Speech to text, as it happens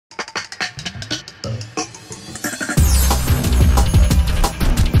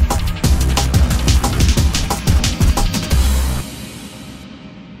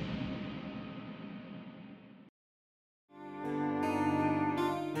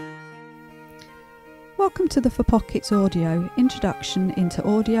Welcome to the For Pockets Audio Introduction into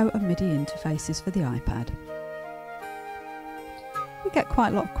Audio and MIDI Interfaces for the iPad. We get quite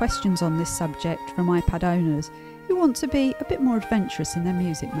a lot of questions on this subject from iPad owners who want to be a bit more adventurous in their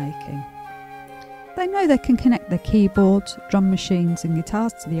music making. They know they can connect their keyboards, drum machines and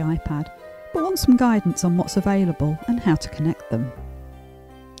guitars to the iPad, but want some guidance on what's available and how to connect them.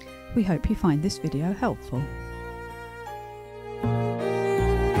 We hope you find this video helpful.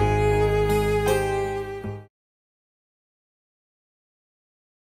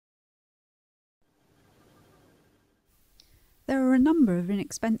 There are a number of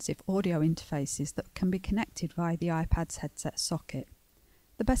inexpensive audio interfaces that can be connected via the iPad's headset socket.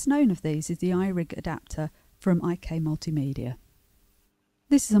 The best known of these is the Irig Adapter from IK Multimedia.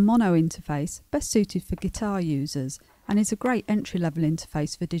 This is a mono interface best suited for guitar users and is a great entry-level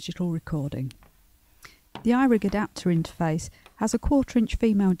interface for digital recording. The Irig Adapter interface has a 1/4"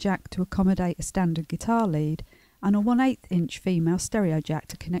 female jack to accommodate a standard guitar lead and a 1/8" female stereo jack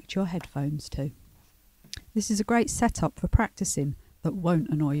to connect your headphones to. This is a great setup for practicing that won't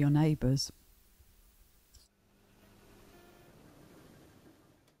annoy your neighbours.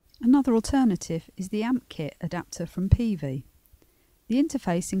 Another alternative is the amp kit adapter from Peavey. The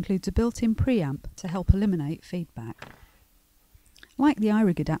interface includes a built-in preamp to help eliminate feedback. Like the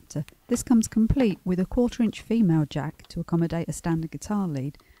Irig adapter, this comes complete with a 1/4" female jack to accommodate a standard guitar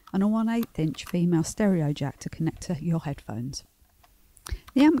lead and a 1/8" female stereo jack to connect to your headphones.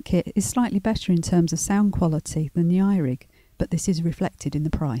 The amp kit is slightly better in terms of sound quality than the Irig, but this is reflected in the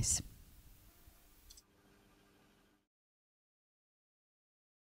price.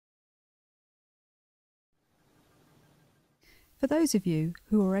 For those of you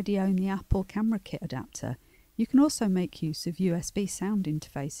who already own the Apple camera kit adapter, you can also make use of USB sound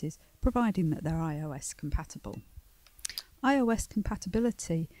interfaces, providing that they're iOS compatible. iOS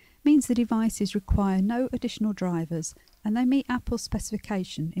compatibility means the devices require no additional drivers and they meet Apple's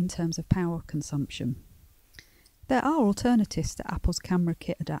specification in terms of power consumption. There are alternatives to Apple's camera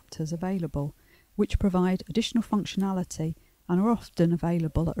kit adapters available, which provide additional functionality and are often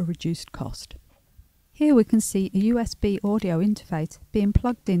available at a reduced cost. Here we can see a USB audio interface being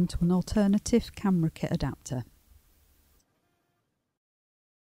plugged into an alternative camera kit adapter.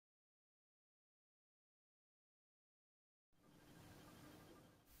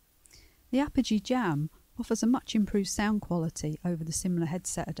 The Apogee Jam offers a much improved sound quality over the similar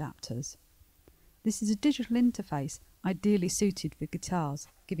headset adapters. This is a digital interface ideally suited for guitars,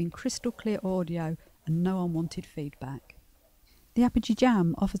 giving crystal clear audio and no unwanted feedback. The Apogee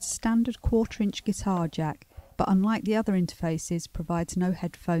Jam offers a standard 1/4" guitar jack, but unlike the other interfaces, provides no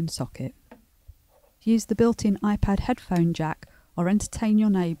headphone socket. Use the built-in iPad headphone jack or entertain your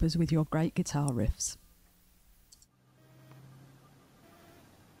neighbours with your great guitar riffs.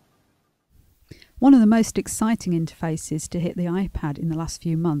 One of the most exciting interfaces to hit the iPad in the last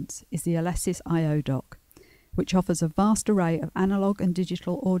few months is the Alessi I/O dock, which offers a vast array of analog and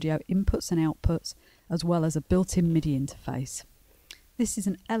digital audio inputs and outputs, as well as a built-in MIDI interface. This is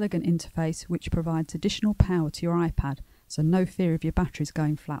an elegant interface which provides additional power to your iPad, so no fear of your batteries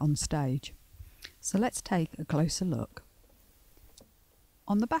going flat on stage. So let's take a closer look.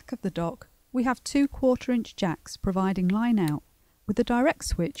 On the back of the dock, we have two 1/4" jacks providing line out, with a direct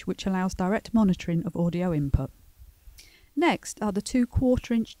switch which allows direct monitoring of audio input. Next are the two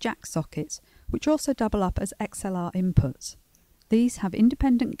 1/4" jack sockets, which also double up as XLR inputs. These have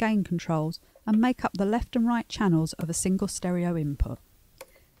independent gain controls and make up the left and right channels of a single stereo input.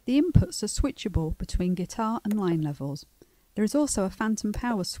 The inputs are switchable between guitar and line levels. There is also a phantom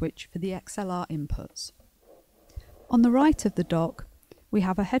power switch for the XLR inputs. On the right of the dock, we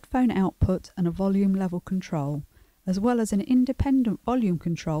have a headphone output and a volume level control, as well as an independent volume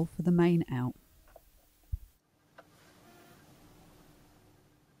control for the main out.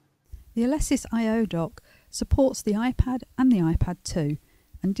 The Alessi I/O dock supports the iPad and the iPad 2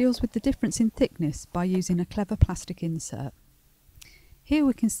 and deals with the difference in thickness by using a clever plastic insert. Here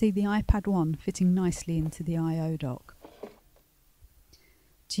we can see the iPad 1 fitting nicely into the I/O dock.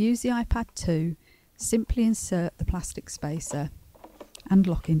 To use the iPad 2, simply insert the plastic spacer and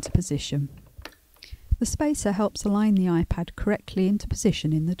lock into position. The spacer helps align the iPad correctly into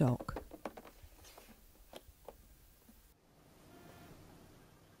position in the dock.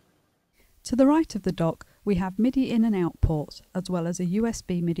 To the right of the dock, we have MIDI in and out ports, as well as a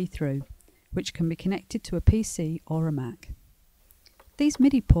USB MIDI through, which can be connected to a PC or a Mac. These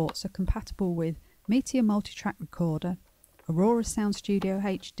MIDI ports are compatible with Meteor Multitrack Recorder, Aurora Sound Studio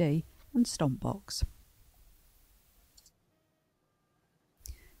HD and Stompbox.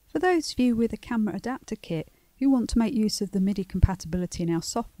 For those of you with a camera adapter kit who want to make use of the MIDI compatibility in our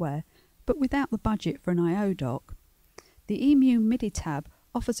software, but without the budget for an I/O dock. The EMU MIDI tab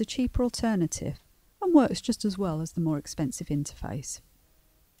offers a cheaper alternative and works just as well as the more expensive interface.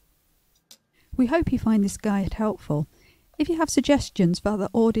 We hope you find this guide helpful. If you have suggestions for other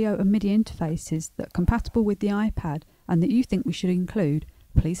audio and MIDI interfaces that are compatible with the iPad and that you think we should include,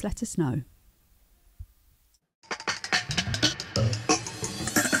 please let us know.